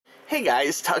Hey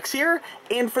guys, Tuxx here,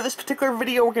 and for this particular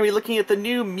video we're going to be looking at the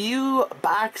new Mew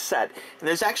box set. And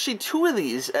there's actually two of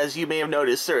these, as you may have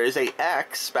noticed. There is a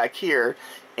X back here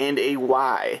and a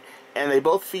Y. And they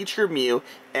both feature Mew,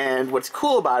 and what's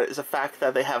cool about it is the fact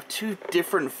that they have two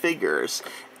different figures.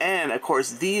 And of course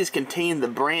these contain the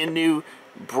brand new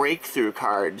breakthrough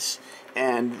cards.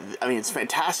 And I mean, it's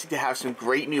fantastic to have some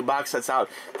great new box sets out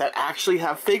that actually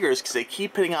have figures, because they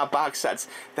keep putting out box sets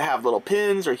that have little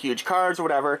pins or huge cards or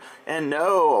whatever. And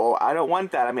no, I don't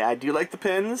want that. I mean, I do like the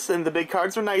pins and the big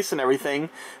cards are nice and everything,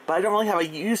 but I don't really have a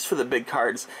use for the big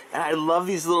cards. And I love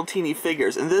these little teeny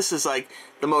figures, and this is like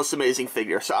the most amazing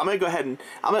figure. So I'm gonna go ahead and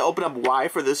I'm gonna open up Y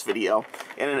for this video,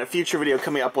 and in a future video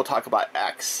coming up we'll talk about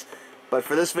X. But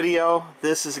for this video,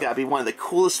 this has got to be one of the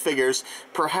coolest figures,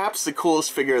 perhaps the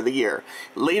coolest figure of the year.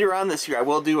 Later on this year, I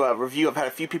will do a review. I've had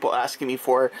a few people asking me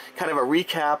for kind of a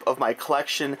recap of my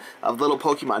collection of little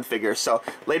Pokemon figures. So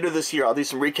later this year, I'll do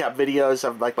some recap videos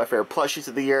of like my favorite plushies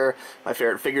of the year, my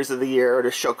favorite figures of the year, or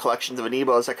to show collections of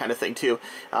amiibos, that kind of thing too,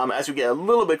 as we get a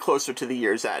little bit closer to the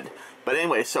year's end. But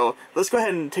anyway, so let's go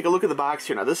ahead and take a look at the box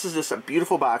here. Now, this is just a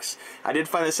beautiful box. I did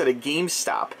find this at a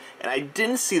GameStop, and I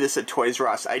didn't see this at Toys R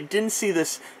Us. I didn't see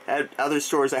this at other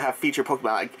stores that have featured Pokemon,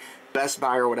 like Best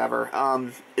Buy or whatever.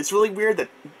 It's really weird that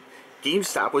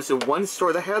GameStop was the one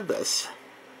store that had this.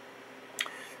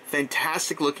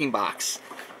 Fantastic looking box.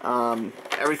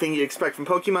 Everything you expect from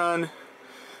Pokemon.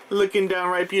 Looking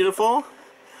downright beautiful.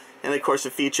 And of course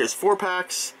it features 4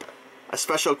 packs, a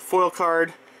special foil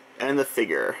card, and the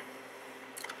figure.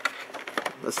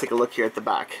 Let's take a look here at the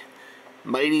back.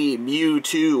 Mighty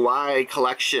Mewtwo Y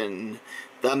Collection.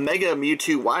 The Mega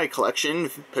Mewtwo Y Collection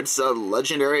puts a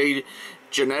legendary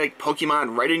genetic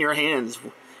Pokemon right in your hands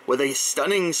with a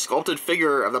stunning sculpted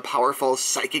figure of the powerful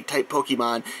Psychic-type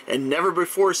Pokemon and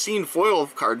never-before-seen foil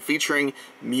card featuring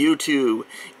Mewtwo.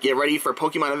 Get ready for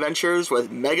Pokemon adventures with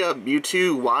Mega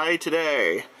Mewtwo Y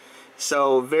today.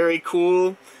 So, very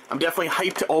cool. I'm definitely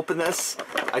hyped to open this.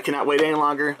 I cannot wait any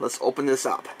longer. Let's open this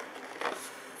up.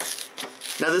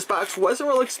 Now, this box wasn't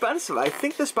real expensive. I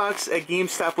think this box at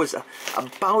GameStop was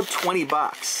about 20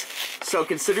 bucks. So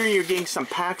considering you're getting some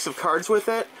packs of cards with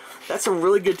it, that's a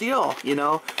really good deal, you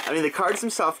know? I mean, the cards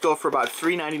themselves go for about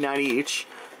 $3.99 each.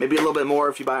 Maybe a little bit more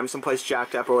if you buy them someplace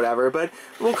jacked up or whatever, but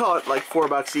we'll call it like 4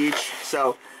 bucks each.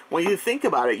 So when you think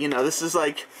about it, you know, this is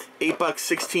like 8 bucks,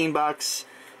 16 bucks,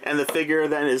 and the figure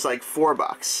then is like 4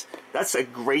 bucks. That's a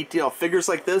great deal. Figures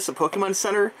like this at Pokemon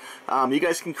Center, you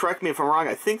guys can correct me if I'm wrong,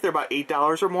 I think they're about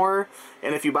 $8 or more.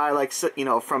 And if you buy, like, you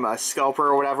know, from a scalper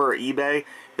or whatever, or eBay,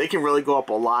 they can really go up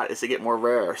a lot as they get more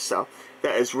rare. So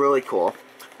that is really cool.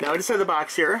 Now inside the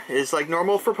box here is like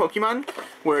normal for Pokemon,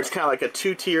 where it's kind of like a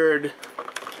 2-tiered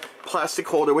plastic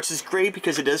holder, which is great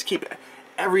because it does keep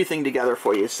everything together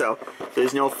for you. So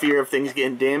there's no fear of things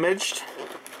getting damaged.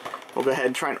 We'll go ahead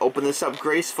and try and open this up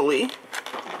gracefully.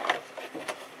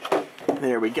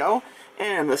 There we go.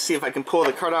 And let's see if I can pull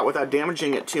the card out without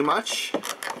damaging it too much.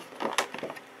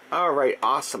 Alright,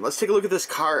 awesome. Let's take a look at this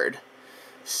card.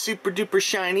 Super duper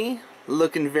shiny.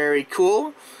 Looking very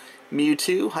cool.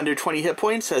 Mewtwo, 120 hit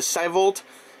points, has Psyvolt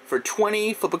for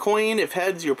 20. Flip a coin. If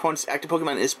heads, your opponent's active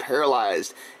Pokemon is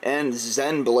paralyzed. And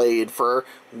Zen Blade for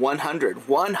 100.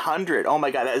 100! Oh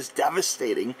my god, that is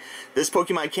devastating. This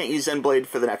Pokemon can't use Zen Blade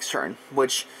for the next turn,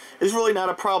 which is really not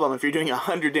a problem. If you're doing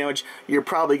 100 damage, you're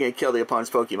probably going to kill the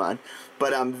opponent's Pokemon.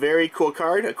 But very cool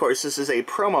card. Of course, this is a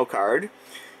promo card,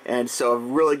 and so a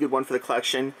really good one for the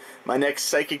collection. My next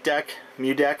Psychic deck,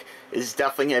 Mew deck, is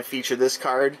definitely going to feature this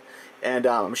card, and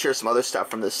I'm sure some other stuff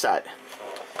from this set.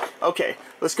 Okay,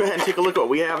 let's go ahead and take a look at what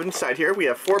we have inside here. We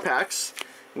have 4 packs.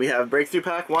 We have Breakthrough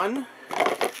Pack 1,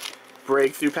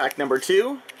 Breakthrough Pack number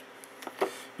 2.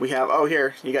 We have, oh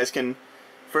here, you guys can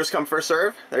first come, first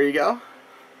serve. There you go.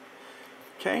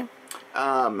 Okay,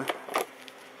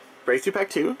 Breakthrough Pack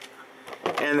 2,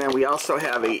 and then we also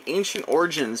have a Ancient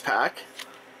Origins pack.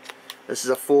 This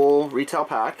is a full retail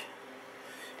pack,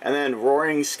 and then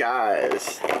Roaring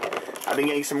Skies. I've been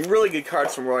getting some really good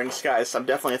cards from Roaring Skies, so I'm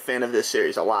definitely a fan of this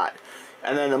series a lot.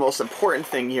 And then the most important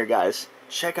thing here, guys,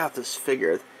 check out this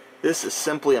figure. This is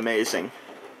simply amazing.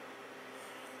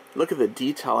 Look at the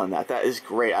detail in that. That is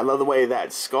great. I love the way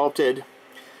that's sculpted.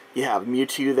 You have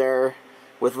Mewtwo there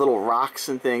with little rocks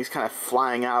and things kind of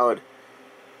flying out,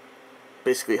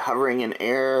 basically hovering in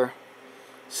air.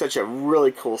 Such a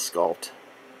really cool sculpt.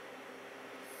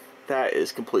 That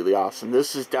is completely awesome.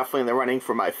 This is definitely in the running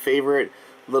for my favorite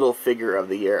little figure of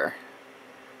the year.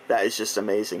 That is just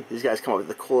amazing. These guys come up with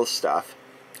the coolest stuff.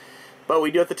 But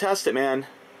we do have to test it, man.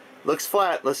 Looks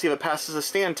flat. Let's see if it passes the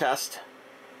stand test.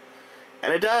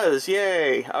 And it does.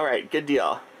 Yay! Alright, good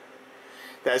deal.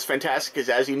 That's fantastic, because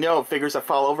as you know, figures that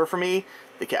fall over for me,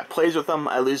 the cat plays with them,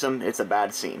 I lose them, it's a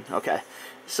bad scene. Okay,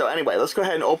 so anyway, let's go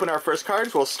ahead and open our first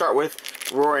cards. We'll start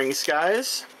with Roaring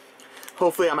Skies.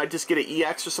 Hopefully I might just get an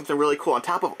EX or something really cool. On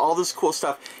top of all this cool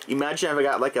stuff, imagine if I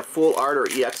got like a full art or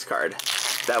EX card.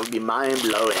 That would be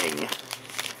mind-blowing.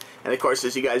 And of course,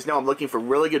 as you guys know, I'm looking for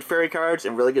really good fairy cards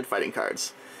and really good fighting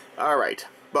cards. Alright,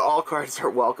 but all cards are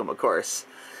welcome, of course.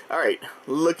 Alright,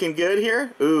 looking good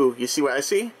here. Ooh, you see what I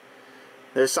see?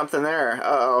 There's something there.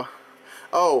 Uh-oh.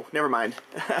 Oh, never mind.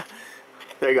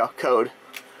 There you go, code.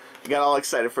 I got all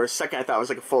excited for a second. I thought it was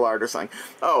like a full art or something.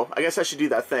 Oh, I guess I should do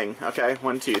that thing. Okay,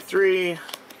 1, 2, 3.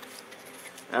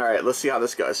 Alright, let's see how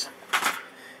this goes.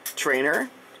 Trainer.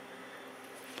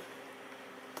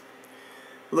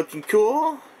 Looking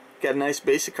cool. Got a nice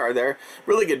basic card there.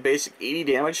 Really good basic. 80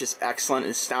 damage is excellent.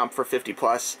 And Stomp for 50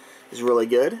 plus is really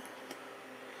good.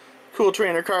 Cool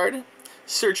trainer card.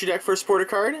 Search your deck for a supporter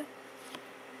card.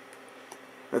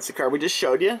 That's the card we just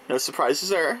showed you. No surprises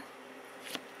there.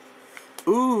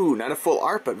 Ooh, not a full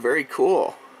art, but very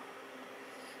cool.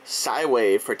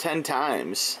 Psywave for 10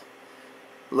 times.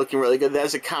 Looking really good.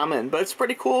 That's a common, but it's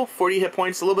pretty cool. 40 hit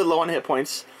points, a little bit low on hit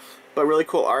points, but really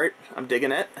cool art. I'm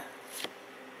digging it.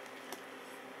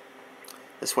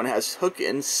 This one has Hook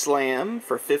and Slam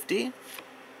for 50.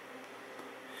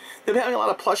 They've been having a lot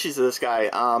of plushies of this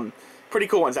guy. Pretty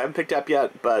cool ones. I haven't picked up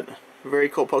yet, but very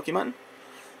cool Pokemon.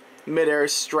 Mid-air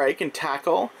Strike and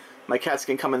Tackle. My cats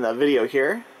can come in the video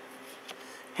here.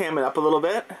 Ham it up a little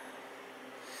bit.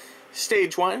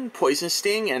 Stage 1, Poison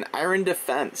Sting and Iron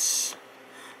Defense.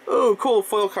 Oh, cool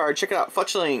foil card. Check it out.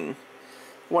 Fletchling.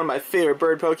 One of my favorite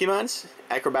bird Pokemons.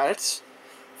 Acrobatics.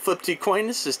 Flip 2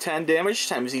 coins is 10 damage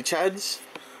times each heads.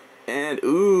 And,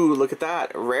 ooh, look at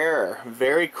that. Rare.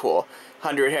 Very cool.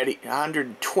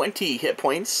 120 hit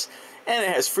points. And it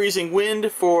has Freezing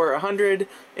Wind for 100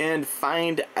 and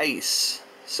Find Ice.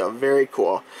 So, very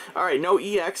cool. Alright, no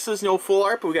EXs, no full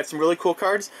art, but we got some really cool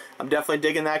cards. I'm definitely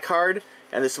digging that card.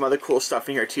 And there's some other cool stuff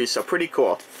in here, too. So, pretty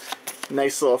cool.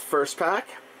 Nice little first pack.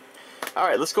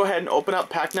 Alright, let's go ahead and open up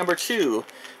pack number 2.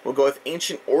 We'll go with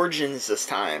Ancient Origins this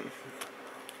time.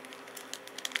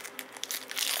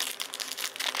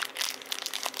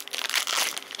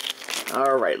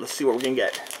 Alright, let's see what we're going to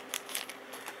get.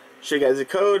 Show you guys the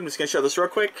code. I'm just going to show this real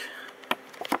quick.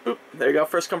 Oop, there you go.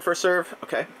 First come, first serve.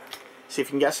 Okay. See if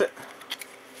you can guess it.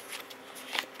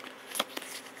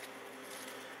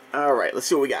 Alright, let's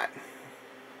see what we got.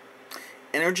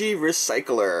 Energy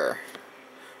Recycler.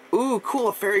 Ooh, cool.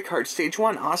 A fairy card. Stage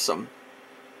 1. Awesome.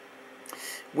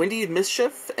 Windy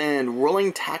Mischief and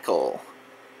Rolling Tackle.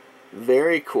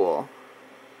 Very cool.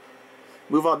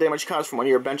 Move all damage cards from one of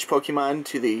your bench Pokemon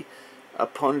to the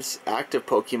opponent's active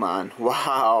Pokemon.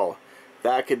 Wow.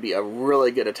 That could be a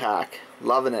really good attack.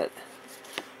 Loving it.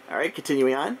 Alright,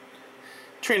 continuing on.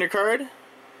 Trainer card.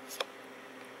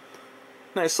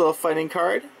 Nice little fighting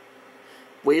card.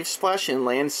 Wave Splash and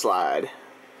Landslide.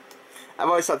 I've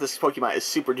always thought this Pokemon is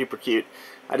super duper cute.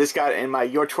 I just got in my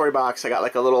Your Toy box, I got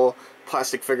like a little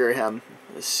plastic figure of him.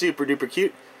 It's super duper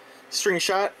cute. String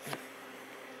Shot.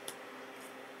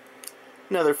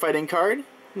 Another fighting card.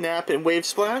 Nap and Wave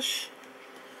Splash.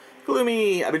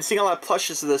 Gloomy. I've been seeing a lot of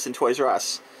plushes of this in Toys R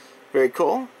Us. Very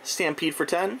cool. Stampede for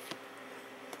 10.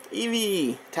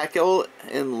 Eevee. Tackle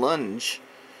and Lunge.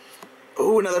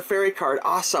 Oh, another fairy card.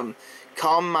 Awesome.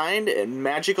 Calm Mind and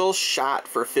Magical Shot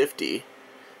for 50.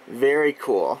 Very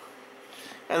cool.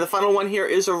 And the final one here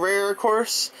is a rare, of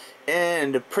course,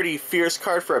 and a pretty fierce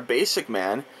card for a basic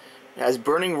man. It has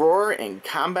Burning Roar and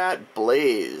Combat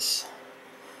Blaze.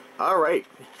 Alright,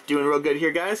 doing real good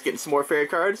here, guys. Getting some more fairy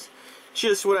cards.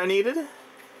 Just what I needed.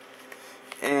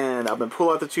 And I'm going to pull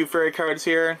out the 2 fairy cards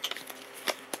here.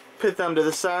 Put them to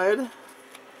the side.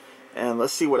 And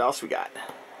let's see what else we got.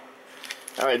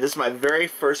 Alright, this is my very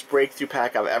first breakthrough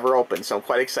pack I've ever opened, so I'm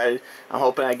quite excited. I'm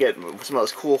hoping I get some of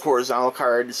those cool horizontal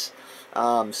cards.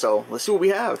 So, let's see what we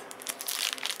have.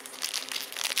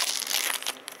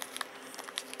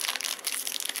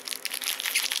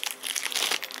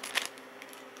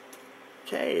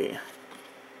 Okay.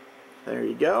 There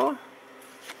you go.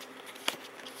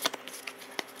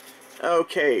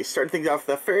 Okay, starting things off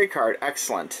with the fairy card.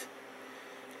 Excellent.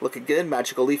 Looking good.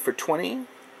 Magical Leaf for 20.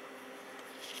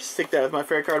 Stick that with my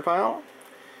fairy card pile.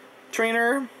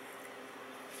 Trainer.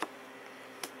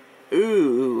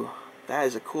 Ooh, that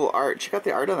is a cool art. Check out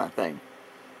the art on that thing.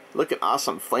 Looking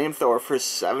awesome. Flamethrower for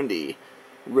 70.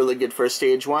 Really good for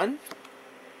stage 1.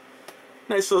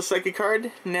 Nice little psychic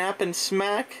card. Nap and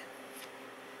Smack.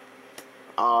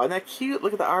 Oh, isn't that cute?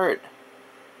 Look at the art.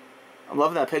 I'm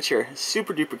loving that picture.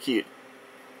 Super duper cute.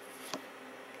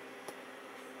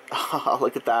 Oh,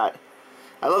 look at that.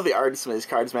 I love the art in some of these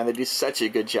cards, man. They do such a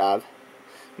good job.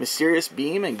 Mysterious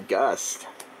Beam and Gust.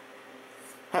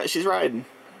 She's riding.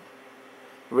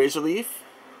 Razor Leaf.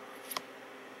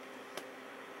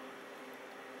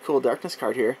 Cool Darkness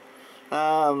card here.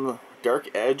 Dark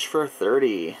Edge for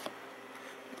 30.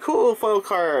 Cool foil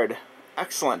card.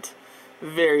 Excellent.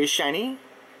 Very shiny.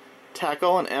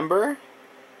 Tackle and Ember.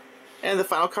 And the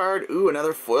final card, ooh,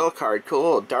 another foil card.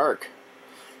 Cool, dark.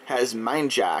 Has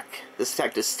Mind Jack. This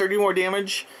attack does 30 more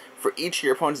damage for each of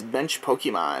your opponent's bench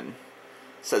Pokemon.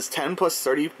 Says 10 plus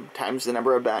 30 times the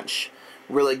number of bench.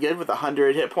 Really good with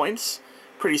 100 hit points.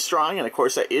 Pretty strong, and of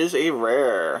course that is a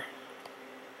rare.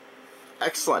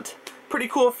 Excellent. Pretty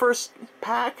cool first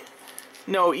pack.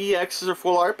 No EXs or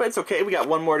full art, but it's okay. We got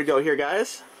one more to go here,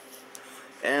 guys.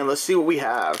 And let's see what we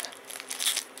have.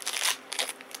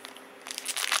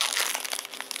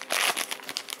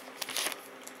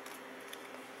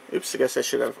 Oops, I guess I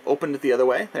should have opened it the other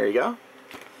way. There you go.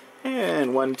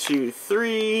 And 1, 2,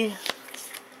 3.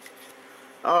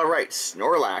 Alright,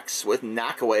 Snorlax with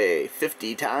Knockaway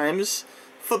 50 times.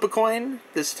 Flip a coin.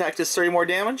 This attack does 30 more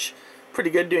damage. Pretty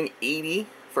good, doing 80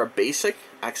 for a basic.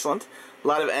 Excellent. A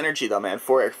lot of energy though, man.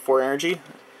 4 energy.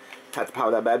 Have to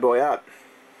power that bad boy up.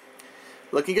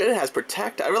 Looking good. It has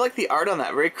Protect. I really like the art on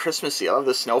that. Very Christmassy. I love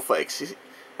the snowflakes. I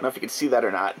don't know if you can see that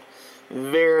or not.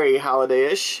 Very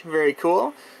holiday-ish. Very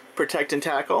cool. Protect and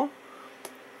Tackle.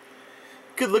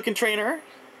 Good looking trainer.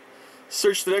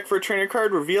 Search the deck for a trainer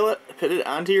card, reveal it, put it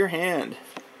onto your hand.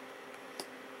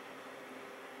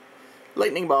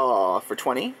 Lightning Ball for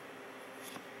 20.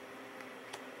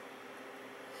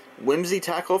 Whimsy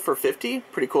Tackle for 50.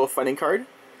 Pretty cool fighting card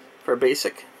for a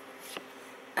basic.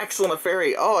 Excellent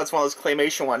Fairy. Oh, it's one of those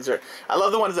claymation ones. I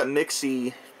love the ones that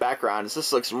mixy backgrounds.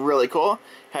 This looks really cool.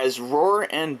 Has Roar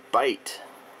and Bite.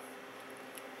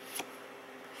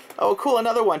 Oh, cool,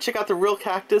 another one. Check out the real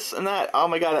cactus and that. Oh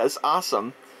my god, that is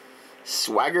awesome.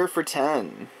 Swagger for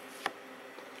 10.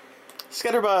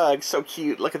 Scatterbug, so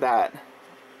cute. Look at that.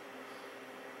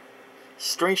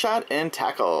 String Shot and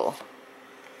Tackle.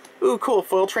 Ooh, cool,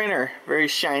 foil trainer. Very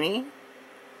shiny.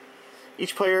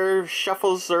 Each player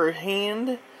shuffles their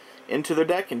hand into their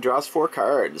deck and draws 4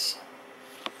 cards.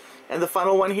 And the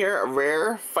final one here, a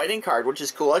rare fighting card, which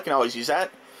is cool. I can always use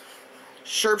that.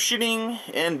 Sharpshooting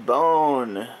and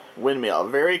Bone Windmill.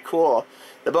 Very cool.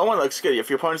 The Bone one looks good. If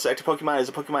your opponent's active Pokemon is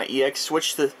a Pokemon EX,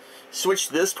 switch this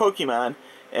Pokemon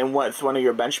and with one of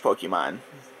your bench Pokemon.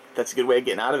 That's a good way of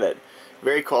getting out of it.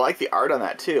 Very cool. I like the art on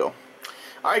that too.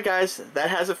 Alright guys, that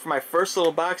has it for my first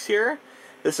little box here.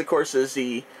 This of course is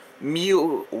the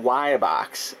Mewtwo Y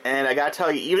Box. And I gotta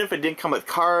tell you, even if it didn't come with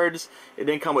cards, it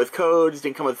didn't come with codes,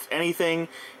 didn't come with anything,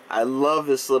 I love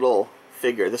this little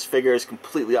figure. This figure is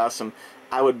completely awesome.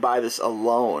 I would buy this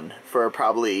alone for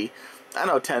probably, I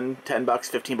don't know, 10 bucks,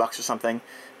 15 bucks or something.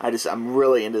 I'm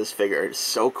really into this figure. It's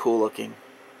so cool looking.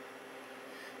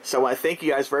 So I want to thank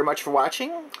you guys very much for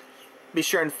watching. Be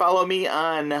sure and follow me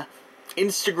on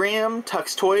Instagram,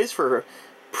 Tuxx Toys, for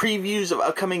previews of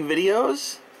upcoming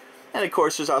videos. And of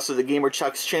course, there's also the Gamer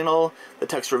Tuxx channel, the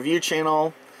Tuxx Review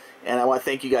channel. And I want to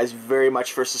thank you guys very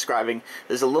much for subscribing.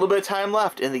 There's a little bit of time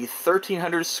left in the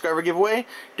 1,300 subscriber giveaway.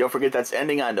 Don't forget that's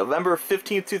ending on November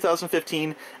 15th,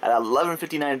 2015 at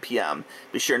 11:59 p.m.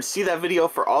 Be sure and see that video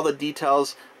for all the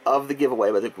details of the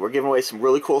giveaway. But we're giving away some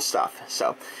really cool stuff.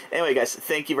 So anyway, guys,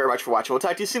 thank you very much for watching. We'll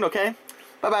talk to you soon, okay?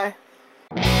 Bye-bye.